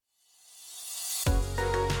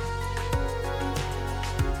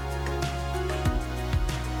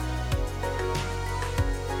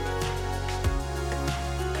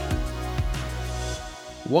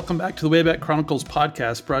Welcome back to the Wayback Chronicles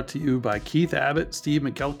podcast, brought to you by Keith Abbott, Steve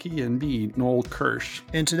McKelkey, and me, Noel Kirsch.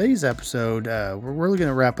 In today's episode, we're really going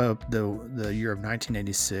to wrap up the year of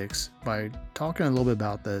 1986 by talking a little bit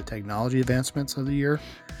about the technology advancements of the year,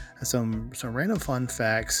 some random fun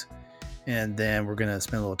facts, and then we're going to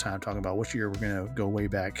spend a little time talking about which year we're going to go way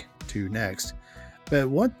back to next. But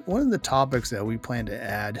one of the topics that we plan to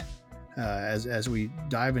add as we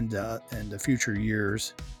dive into future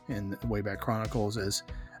years in Wayback Chronicles is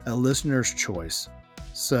a listener's choice.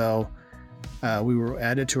 So we were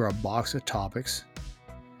added to our box of topics,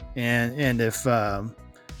 and if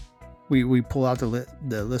we pull out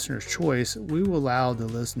the listener's choice, we will allow the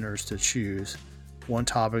listeners to choose one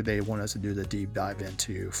topic they want us to do the deep dive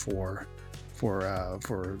into for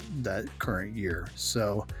that current year.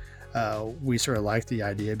 So we sort of like the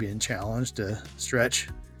idea of being challenged to stretch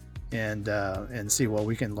and see what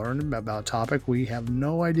we can learn about a topic we have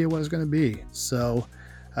no idea what it's going to be. So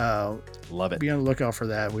love it. Be on the lookout for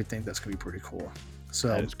that. We think that's going to be pretty cool. So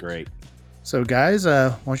that is great. So guys,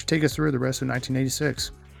 why don't you take us through the rest of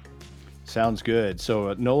 1986? Sounds good.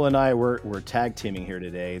 So Nola and I we're tag teaming here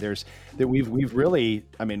today. We've really,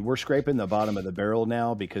 I mean, we're scraping the bottom of the barrel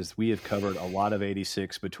now because we have covered a lot of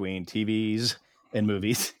 86 between TVs and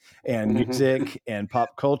movies and music and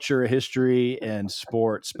pop culture, history and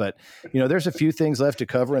sports. But, there's a few things left to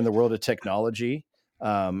cover in the world of technology.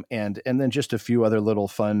 And then just a few other little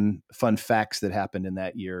fun facts that happened in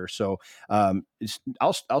that year. So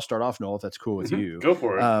I'll start off, Noel, if that's cool with you. Go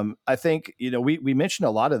for it. I think we mentioned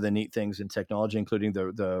a lot of the neat things in technology, including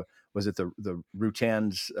the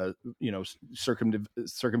Rutan's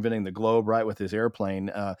circumventing the globe, right, with his airplane.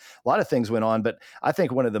 A lot of things went on, but I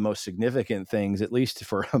think one of the most significant things, at least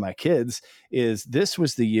for my kids, is this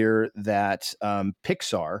was the year that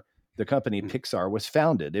Pixar. The company Pixar was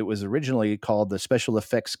founded. It was originally called the Special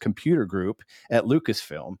Effects Computer Group at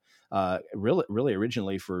Lucasfilm, really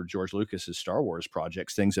originally for George Lucas's Star Wars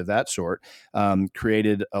projects, things of that sort.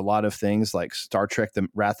 Created a lot of things like Star Trek: The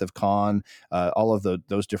Wrath of Khan, all of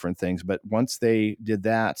those different things. But once they did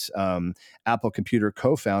that, Apple Computer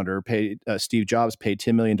co-founder Steve Jobs paid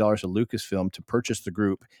 $10 million to Lucasfilm to purchase the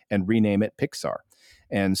group and rename it Pixar.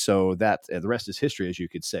 And so that the rest is history, as you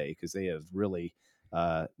could say, because they have really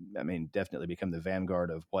definitely become the vanguard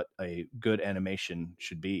of what a good animation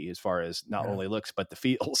should be, as far as not only looks but the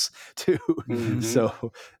feels too.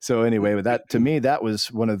 So anyway, but that, to me, that was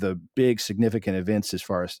one of the big significant events as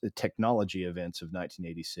far as the technology events of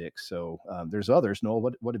 1986. So there's others. Noel,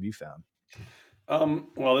 what have you found?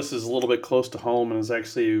 Well, this is a little bit close to home, and it's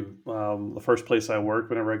actually the first place I worked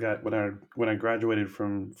when I graduated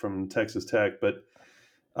from Texas Tech. But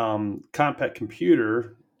Compaq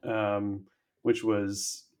Computer, which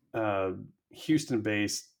was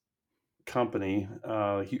Houston-based company,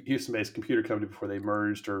 Houston-based computer company before they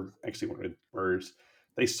merged, or actually when they merged,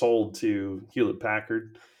 they sold to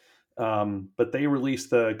Hewlett-Packard. But they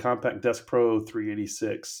released the Compaq Desk Pro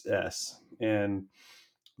 386S, and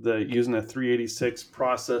using a 386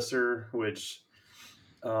 processor, which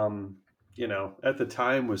at the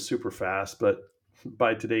time was super fast, but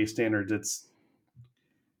by today's standards,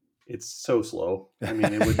 it's so slow. I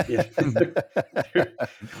mean, it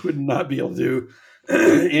would not be able to do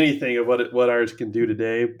anything of what ours can do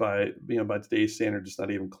today by today's standards. It's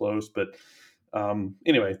not even close. But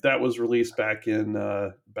anyway, that was released back in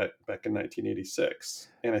 1986,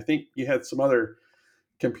 and I think you had some other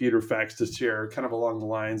computer facts to share, kind of along the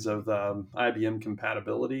lines of IBM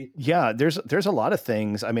compatibility. Yeah, there's a lot of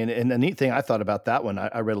things. I mean, and the neat thing I thought about that one,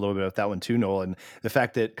 I read a little bit about that one too, Noel, and the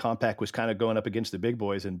fact that Compaq was kind of going up against the big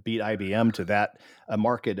boys and beat IBM to that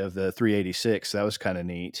market of the 386. That was kind of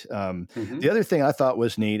neat. The other thing I thought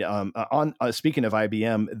was neat, speaking of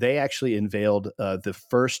IBM, they actually unveiled the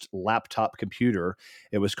first laptop computer.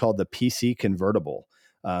 It was called the PC Convertible.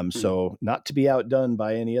 So not to be outdone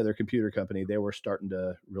by any other computer company, they were starting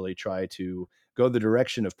to really try to go the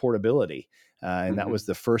direction of portability. And that was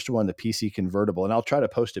the first one, the PC Convertible. And I'll try to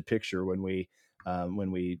post a picture when we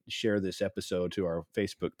share this episode to our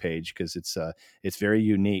Facebook page, because it's very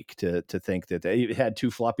unique to think that it had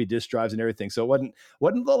 2 floppy disk drives and everything. So it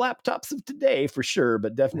wasn't the laptops of today for sure,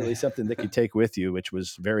 but definitely something that you take with you, which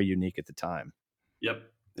was very unique at the time. Yep.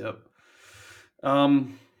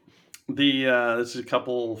 This is a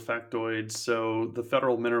couple factoids. So the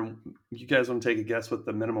federal minimum, you guys want to take a guess what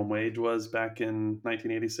the minimum wage was back in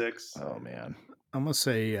 1986? Oh man, I'm gonna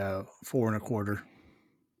say 4.25.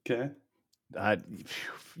 Okay.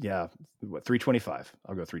 Yeah, what, 325?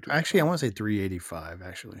 I'll go 325. Actually, I want to say 385.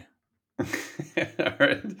 Actually. All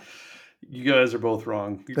right. You guys are both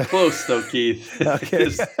wrong. You're close though, Keith. Okay.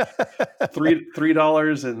 It's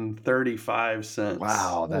 $3.35.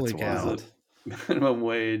 Wow, that's Holy cow. wild. Minimum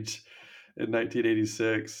wage in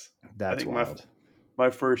 1986. That's I think wild. my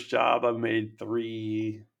first job, I made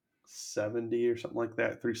 $3.70 or something like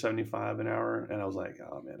that, $3.75 an hour, and I was like,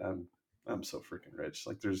 oh man, I'm so freaking rich.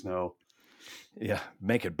 Like, there's no Yeah,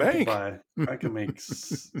 make it bank. I can make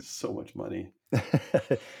so much money.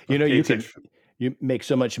 You know, Paychecks you make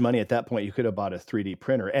so much money at that point, you could have bought a 3D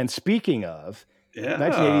printer. And speaking of, Yeah.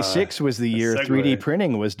 1986 was the year segue. 3D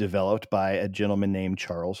printing was developed by a gentleman named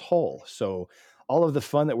Charles Hull. So all of the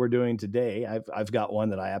fun that we're doing today, I've got one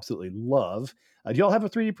that I absolutely love. Do y'all have a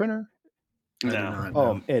 3D printer? I do No. not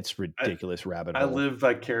Oh, know. it's ridiculous rabbit I hole. live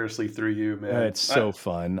vicariously through you, man. It's so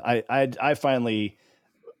fun. I finally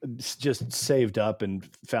just saved up and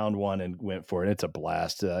found one and went for it. It's a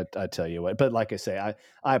blast. I tell you what, but like I say,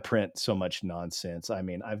 I print so much nonsense. I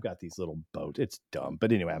mean, I've got these little boats. It's dumb,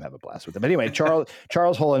 but anyway, I'm having a blast with them. But anyway,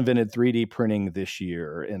 Charles Hull invented 3D printing this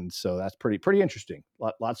year. And so that's pretty interesting.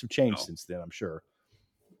 Lots of change since then, I'm sure.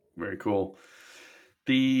 Very cool.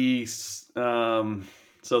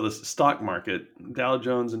 So the stock market, Dow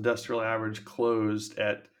Jones Industrial Average closed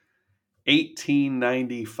at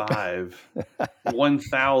 1895,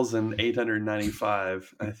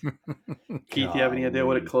 1,895. Keith, you have any idea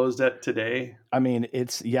what it closed at today? I mean,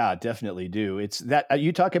 definitely do. It's that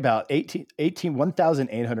you talk about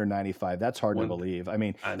 1,895. That's hard to believe. I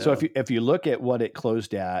mean, so if you look at what it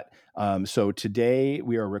closed at, so today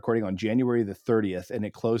we are recording on January the 30th and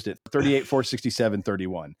it closed at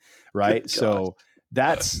 38,467.31, right? So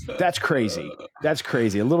that's crazy. That's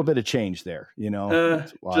crazy. A little bit of change there, you know,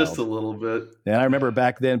 just a little bit. And I remember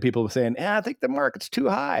back then people were saying, I think the market's too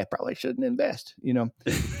high. I probably shouldn't invest, you know?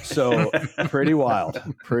 So pretty wild.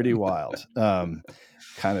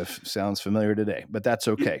 Kind of sounds familiar today, but that's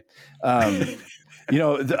okay. You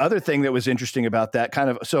know, the other thing that was interesting about that kind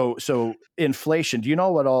of, so inflation, do you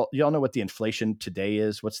know y'all know what the inflation today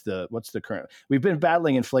is? What's the current, we've been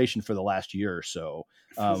battling inflation for the last year or so.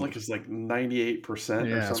 Feels like it's like 98% or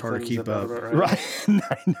something. It's hard to keep up. Right.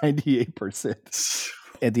 98%.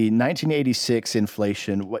 At the 1986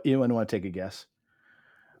 inflation, what, anyone want to take a guess?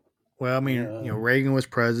 Well, I mean, Reagan was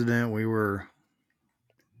president. We were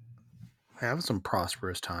having some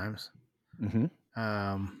prosperous times. Mm-hmm.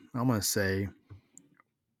 I'm going to say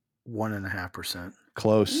 1.5%.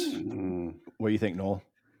 Close. What do you think, Noel?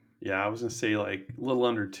 Yeah, I was going to say like a little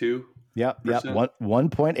under 2%. Yeah,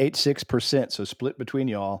 1.86%. So split between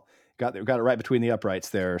y'all. Got it right between the uprights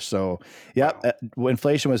there. So,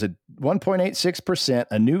 inflation was at 1.86%.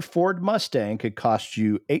 A new Ford Mustang could cost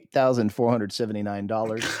you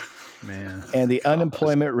 $8,479. Man, and the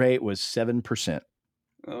unemployment rate was 7%.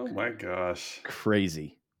 Oh my gosh,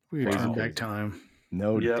 crazy! We turned back time.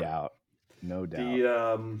 No doubt.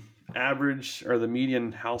 The average or the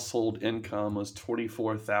median household income was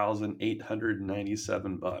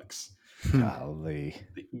 $24,897. Golly.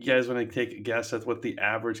 You guys want to take a guess at what the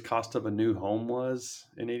average cost of a new home was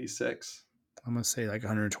in 86? I'm going to say like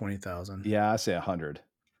 120,000. Yeah, I say 100.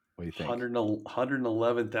 What do you think?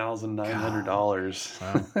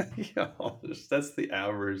 $111,900. That's the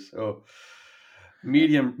average. So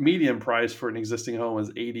medium price for an existing home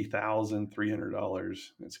is $80,300.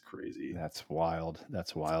 That's crazy. That's wild.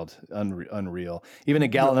 Unreal. Even a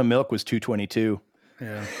gallon of milk was $2.22.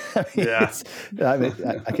 Yeah. I mean,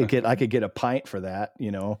 I could get a pint for that, you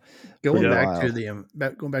know. Going back to the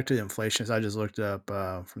inflation, I just looked up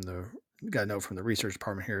got a note from the research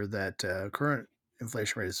department here that current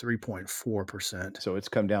inflation rate is 3.4%. So it's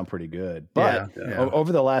come down pretty good. But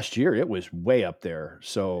over the last year, it was way up there.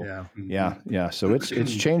 So yeah. So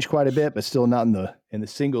it's changed quite a bit, but still not in the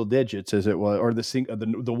single digits as it was, or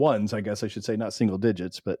the ones, I guess I should say, not single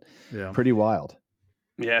digits, but pretty wild.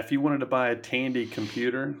 Yeah, if you wanted to buy a Tandy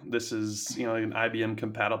computer, this is an IBM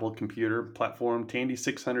compatible computer platform. Tandy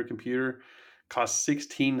 600 computer costs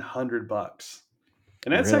 $1,600,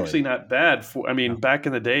 and that's actually not bad for. I mean, back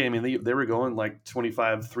in the day, I mean they were going like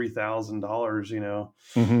 $3,000.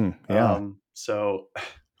 Mm-hmm. Yeah. So I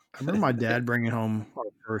remember my dad bringing home our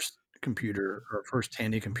first computer, our first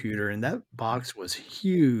Tandy computer, and that box was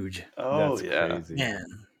huge. Oh, that's crazy. Man.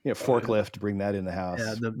 Forklift to bring that in the house.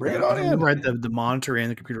 Yeah, the monitor and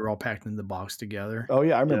the computer were all packed in the box together. Oh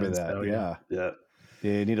yeah, I remember that. So, yeah.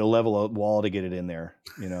 You need a level wall to get it in there.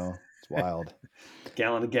 It's wild.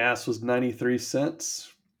 Gallon of gas was 93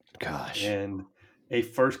 cents. Gosh. And a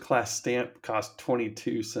first class stamp cost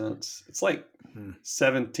 22 cents. It's like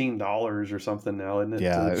 $17 or something now, isn't it?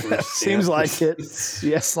 Yeah, seems like it.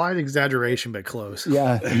 Yeah, slight exaggeration, but close.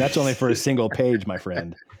 Yeah, and that's only for a single page, my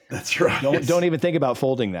friend. That's right. Don't even think about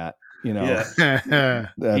folding that. You know, Yeah.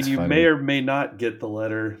 that's And you funny. may or may not get the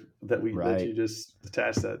letter that Right. you just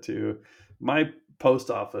attached that to. My post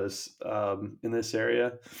office in this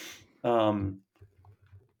area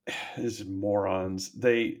is morons.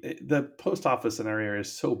 The post office in our area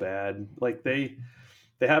is so bad. Like they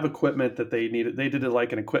have equipment that they needed. They did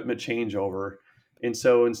like an equipment changeover. And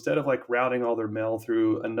so instead of like routing all their mail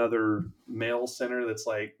through another mail center that's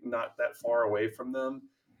like not that far away from them,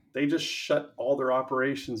 they just shut all their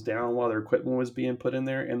operations down while their equipment was being put in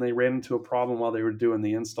there. And they ran into a problem while they were doing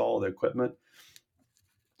the install of the equipment.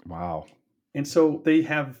 Wow. And so they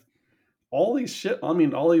have all these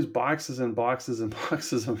all these boxes and boxes and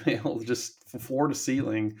boxes of mail just from floor to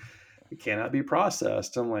ceiling. It cannot be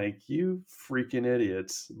processed. I'm like, you freaking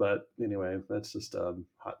idiots. But anyway, that's just a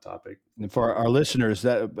hot topic. And for our listeners,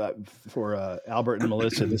 that for Albert and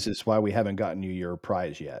Melissa, this is why we haven't gotten you your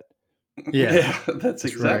prize yet. Yeah, that's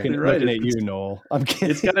exactly right. Looking at you, Noel. I'm kidding.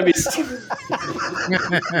 It's got to be.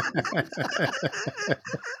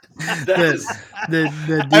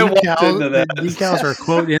 The decals are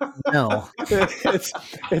quote in the mail.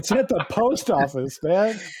 It's at the post office,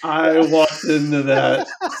 man. I walked into that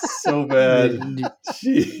so bad.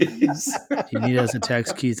 Jeez. You need us to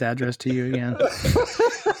text Keith's address to you again?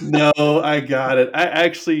 No, I got it. I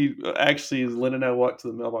actually, Lynn and I walked to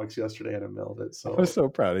the mailbox yesterday and I mailed it. So I'm so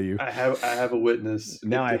proud of you. I have a witness.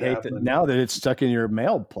 Now I hate that. Now that it's stuck in your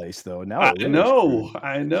mail place, though. Now I know.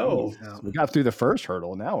 Jeez. We got through the first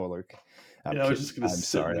hurdle. Now we're like, I was just going to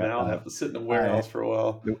sit in the have to sit in the warehouse for a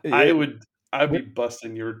while. I'd be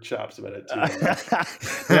busting your chops about it too.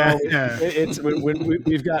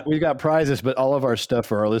 We've got prizes, but all of our stuff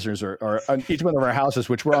for our listeners are on each one of our houses,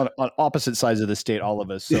 which we're on opposite sides of the state, all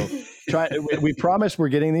of us. So we promise we're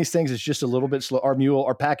getting these things. It's just a little bit slow.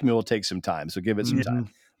 Our pack mule takes some time, so give it some time.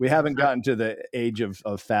 We haven't gotten to the age of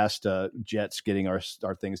fast jets getting our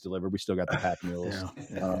things delivered. We still got the pack mules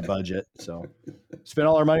on budget. So spent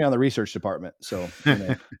all our money on the research department. So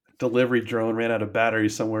delivery drone ran out of battery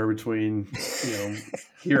somewhere between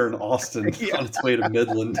here in Austin on its way to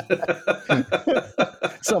Midland.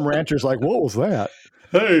 Some rancher's like, what was that?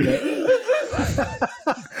 Hey,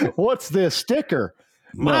 what's this sticker?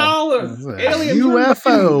 Alien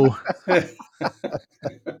UFO.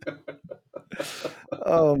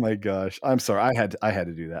 Oh my gosh. I'm sorry. I had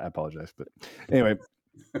to do that. I apologize. But anyway,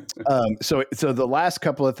 so the last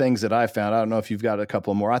couple of things that I found, I don't know if you've got a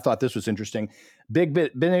couple more. I thought this was interesting.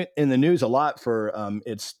 Been in the news a lot for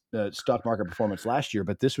its stock market performance last year,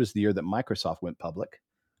 but this was the year that Microsoft went public.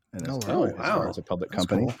 And as far as a public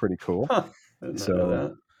company, cool. Pretty cool. Huh. I didn't know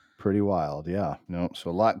that. Pretty wild. Yeah. No, so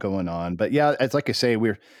a lot going on, but yeah, it's like I say,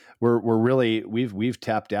 we're really, we've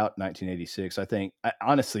tapped out 1986. I think,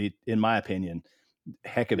 honestly, in my opinion,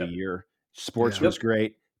 heck of a year. Sports was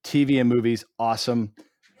great. TV and movies, awesome.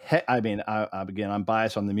 I'm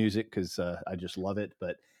biased on the music because I just love it,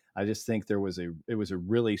 but I just think it was a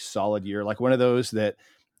really solid year. Like one of those that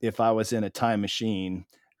if I was in a time machine,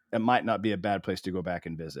 it might not be a bad place to go back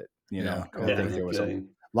and visit. I think there was a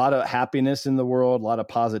lot of happiness in the world, a lot of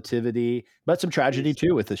positivity, but some tragedy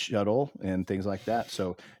too with the shuttle and things like that.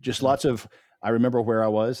 So just lots of, I remember where I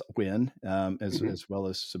was when, as well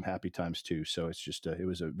as some happy times too. So it's just, it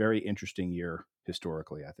was a very interesting year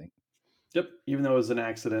historically, I think. Yep. Even though it was an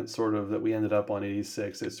accident sort of that we ended up on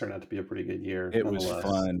 86, it's turned out to be a pretty good year. It was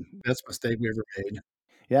fun. Best mistake we ever made.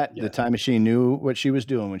 Yeah. The time machine knew what she was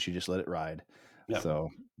doing when she just let it ride. Yep. So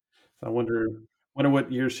I wonder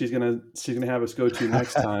what year she's gonna have us go to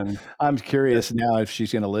next time. I'm curious now if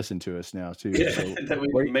she's gonna listen to us now too. Yeah, so, that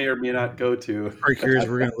we may or may not go to. Pretty curious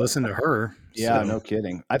we're gonna listen to her. Yeah, no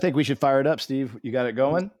kidding. I think we should fire it up, Steve. You got it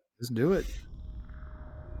going? Let's do it.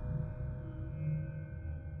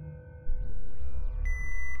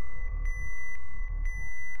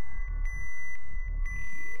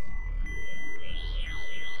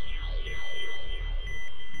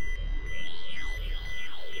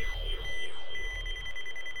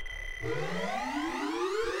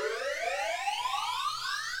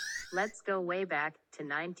 Let's go way back to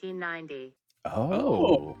 1990.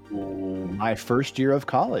 Oh, my first year of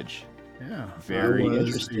college. Yeah, very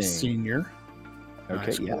interesting. A senior.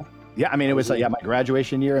 Okay, yeah. I mean, it was like my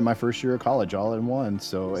graduation year and my first year of college all in one.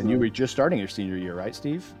 So, and you were just starting your senior year, right,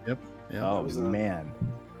 Steve? Yep. Oh man.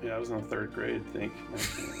 Yeah, I was in the third grade, I think.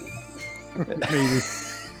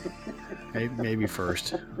 Maybe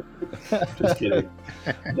first. Just kidding.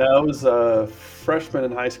 No, I was a freshman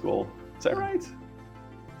in high school. Is that right?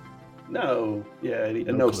 No. Yeah.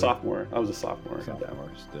 No, sophomore. I was a sophomore.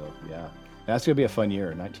 Sophomore still. Yeah. That's going to be a fun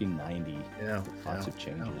year. 1990. Yeah. Lots of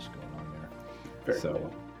changes going on there. Very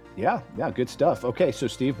cool. Yeah, good stuff. Okay, so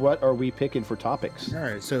Steve, what are we picking for topics? All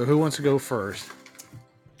right. So who wants to go first?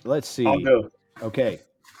 Let's see. I'll go. Okay.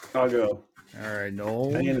 I'll go. All right,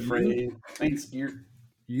 Noel. I ain't afraid. I ain't scared.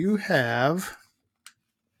 You have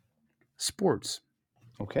sports.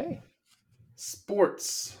 Okay.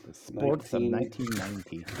 Sports. The sports of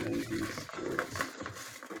 1990 1990. sports.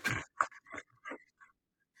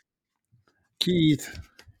 Keith,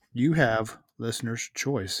 you have listener's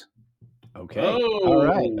choice. Okay. Oh, All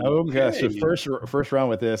right. Okay. So okay. first round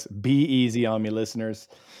with this. Be easy on me, listeners.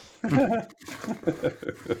 All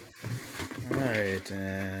right,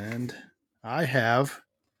 and I have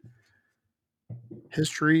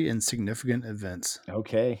history and significant events.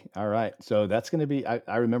 Okay. All right. So that's going to be,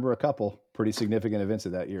 I remember a couple pretty significant events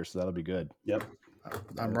of that year. So that'll be good. Yep.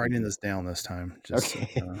 I'm writing this down this time. Just,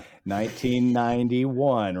 Okay.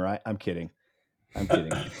 1991, right? I'm kidding.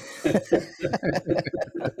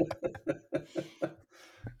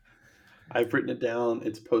 I've written it down.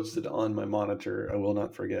 It's posted on my monitor. I will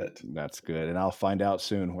not forget. That's good. And I'll find out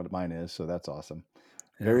soon what mine is. So that's awesome.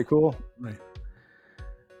 Very cool. Right.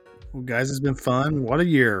 Well, guys, it's been fun. What a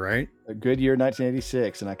year, right? A good year,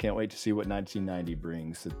 1986, and I can't wait to see what 1990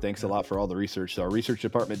 brings. So thanks a lot for all the research our research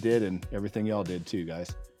department did, and everything y'all did too,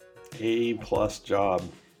 guys. A+ job,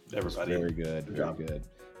 everybody. Very good. Good Very job. good.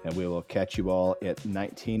 And we will catch you all at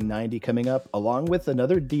 1990 coming up, along with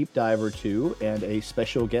another deep dive or two and a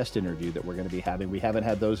special guest interview that we're going to be having. We haven't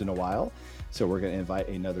had those in a while, so we're going to invite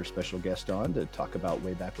another special guest on to talk about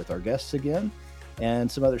Way Back with our guests again, and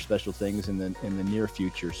some other special things in the near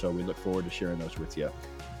future. So we look forward to sharing those with you.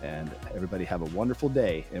 And everybody have a wonderful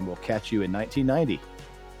day, and we'll catch you in 1990.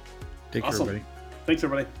 Take care, Awesome. everybody. Thanks,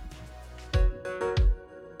 everybody.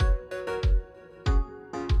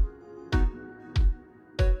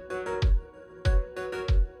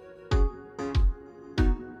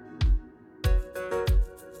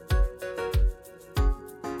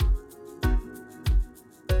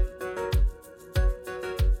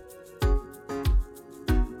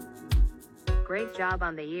 Great job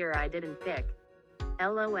on the year I didn't pick.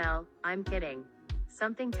 LOL, I'm kidding.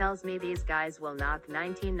 Something tells me these guys will knock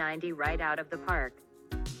 1990 right out of the park.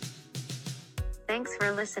 Thanks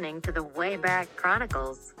for listening to the Wayback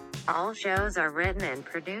Chronicles. All shows are written and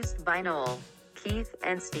produced by Noel, Keith,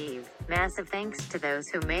 and Steve. Massive thanks to those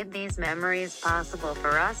who made these memories possible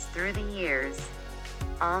for us through the years.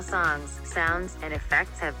 All songs, sounds, and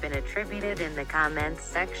effects have been attributed in the comments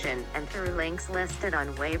section and through links listed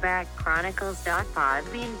on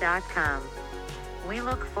waybackchronicles.podbean.com. We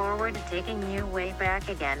look forward to taking you way back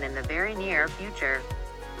again in the very near future.